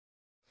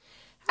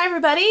Hi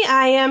everybody,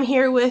 I am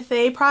here with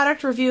a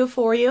product review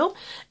for you,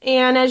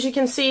 and as you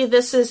can see,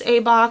 this is a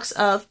box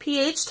of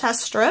pH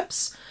test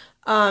strips.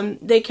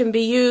 They can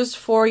be used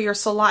for your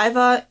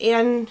saliva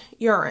and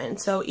urine,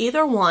 so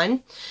either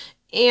one,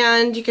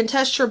 and you can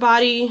test your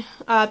body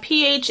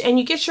pH and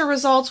you get your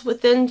results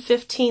within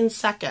 15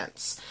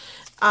 seconds.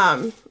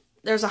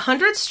 There's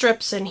 100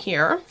 strips in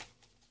here.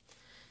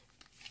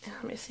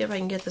 Let me see if I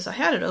can get this. I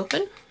had it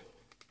open.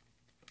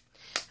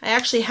 I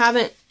actually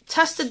haven't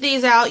tested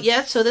these out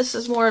yet, so this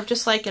is more of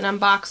just like an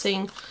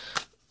unboxing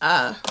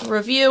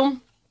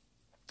review.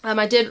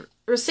 I did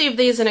receive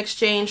these in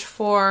exchange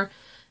for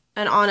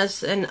an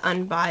honest and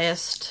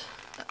unbiased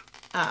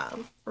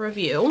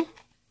review,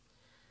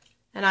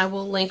 and I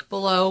will link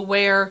below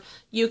where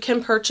you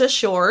can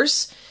purchase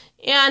yours.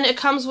 And it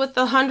comes with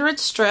the 100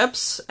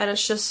 strips, and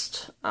it's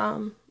just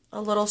a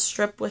little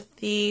strip with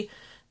the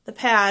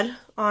pad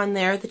on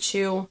there that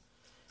you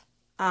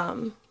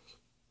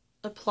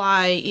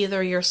apply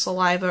either your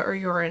saliva or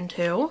urine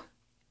to.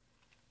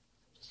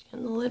 Just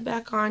getting the lid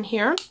back on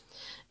here.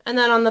 And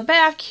then on the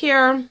back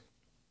here,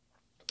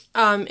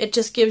 it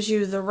just gives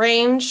you the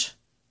range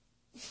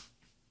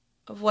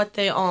of what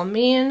they all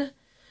mean.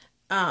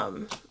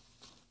 And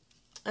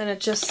it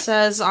just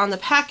says on the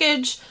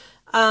package,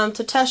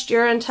 to test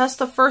urine, test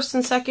the first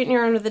and second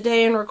urine of the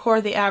day and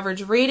record the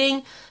average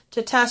reading.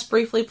 To test,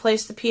 briefly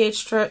place the pH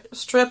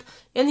strip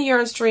in the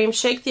urine stream,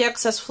 shake the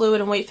excess fluid,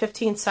 and wait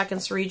 15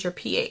 seconds to read your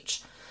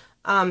pH.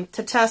 To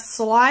test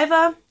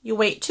saliva, you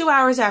wait 2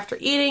 hours after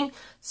eating,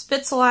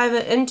 spit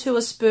saliva into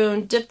a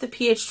spoon, dip the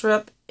pH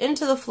strip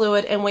into the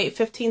fluid, and wait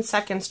 15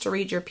 seconds to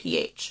read your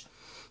pH.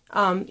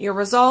 Your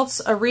results,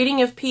 a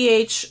reading of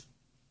pH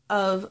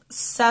of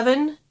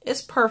 7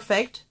 is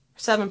perfect,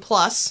 7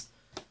 plus.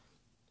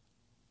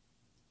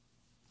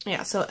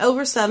 Yeah, so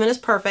over 7 is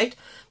perfect.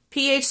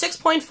 pH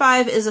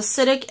 6.5 is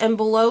acidic, and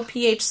below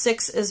pH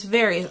 6 is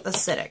very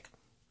acidic.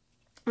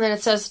 And then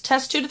it says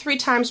test 2 to 3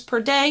 times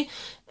per day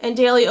and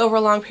daily over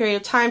a long period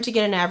of time to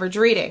get an average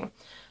reading.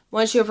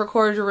 Once you have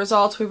recorded your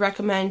results, we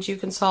recommend you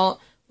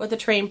consult with a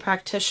trained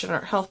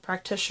practitioner, health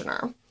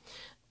practitioner.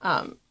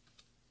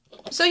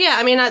 So yeah,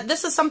 I mean,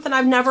 this is something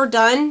I've never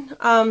done,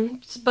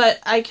 but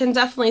I can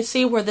definitely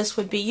see where this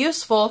would be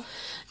useful.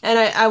 And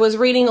I was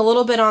reading a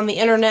little bit on the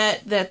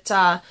internet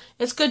that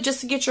it's good just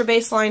to get your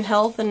baseline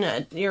health,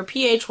 and your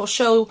pH will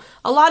show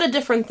a lot of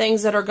different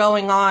things that are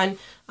going on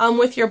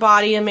with your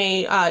body, and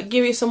may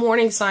give you some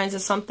warning signs that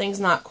something's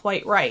not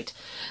quite right.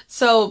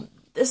 So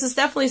this is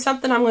definitely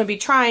something I'm going to be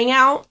trying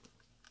out,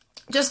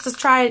 just to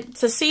try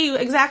to see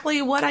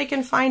exactly what I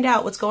can find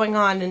out what's going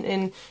on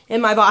in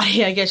my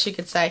body, I guess you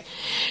could say.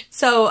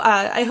 So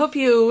I hope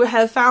you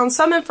have found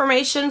some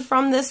information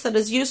from this that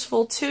is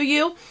useful to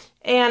you.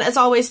 And as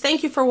always,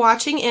 thank you for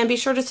watching, and be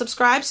sure to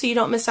subscribe so you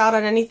don't miss out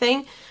on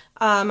anything.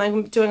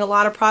 I'm doing a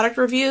lot of product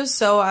reviews,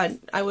 so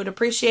I would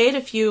appreciate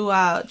if you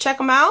check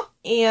them out,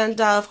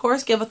 and of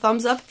course give a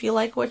thumbs up if you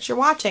like what you're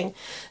watching.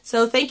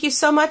 So thank you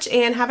so much,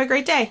 and have a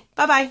great day.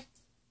 Bye-bye.